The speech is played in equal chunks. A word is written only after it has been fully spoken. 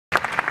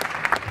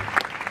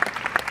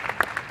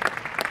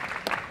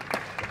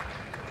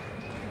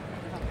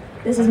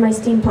This is my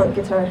steampunk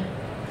guitar.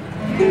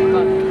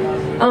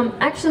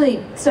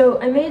 Actually, so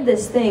I made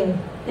this thing,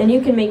 and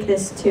you can make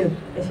this too,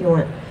 if you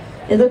want.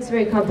 It looks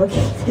very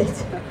complicated.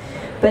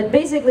 But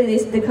basically,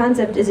 the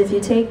concept is if you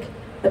take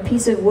a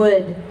piece of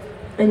wood,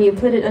 and you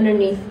put it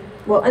underneath,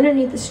 well,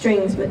 underneath the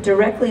strings, but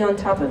directly on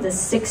top of the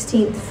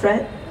 16th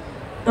fret.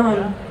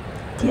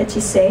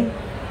 Say?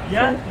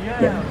 Yeah.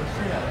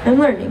 I'm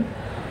learning.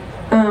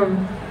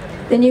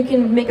 Then you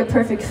can make a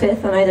perfect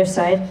fifth on either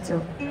side. So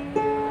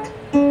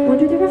 1,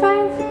 2, 3, 4,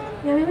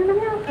 5. Meow, meow, meow,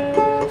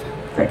 meow.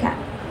 For a cat.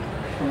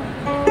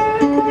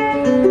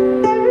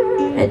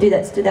 And do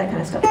that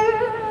kind of stuff.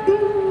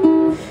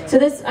 So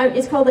this,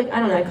 it's called like, I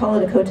don't know, I call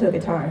it a koto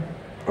guitar.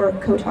 Or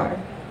kotar.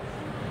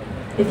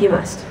 If you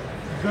must.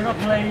 You're gonna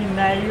play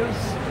nails?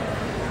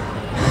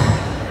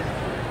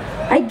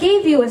 I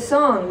gave you a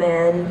song,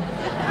 man.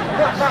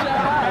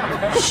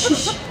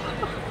 Shh.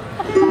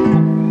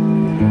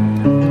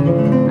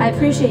 I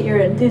appreciate your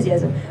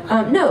enthusiasm.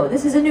 No,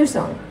 this is a new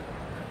song.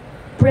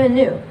 Brand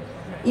new.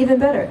 Even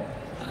better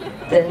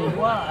than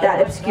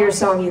that obscure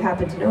song you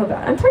happen to know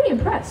about. I'm pretty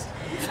impressed.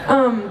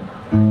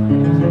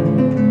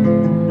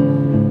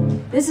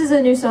 This is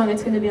a new song.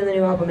 It's going to be on the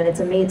new album, and it's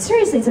amazing.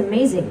 Seriously, it's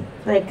amazing.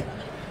 Like,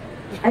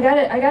 I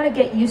gotta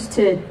get used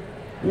to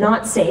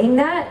not saying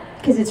that,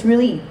 because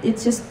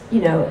it's just,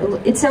 you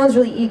know, it sounds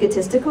really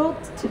egotistical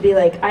to be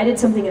like, I did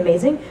something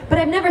amazing, but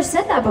I've never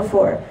said that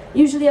before.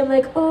 Usually I'm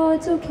like, oh,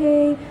 it's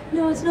okay,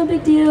 no, it's no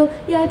big deal,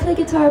 yeah, I play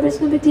guitar, but it's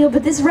no big deal,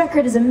 but this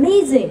record is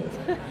amazing.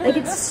 Like,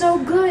 it's so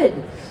good.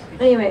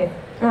 Anyway,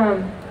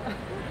 so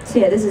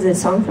yeah, this is a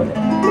song from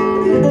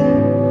it.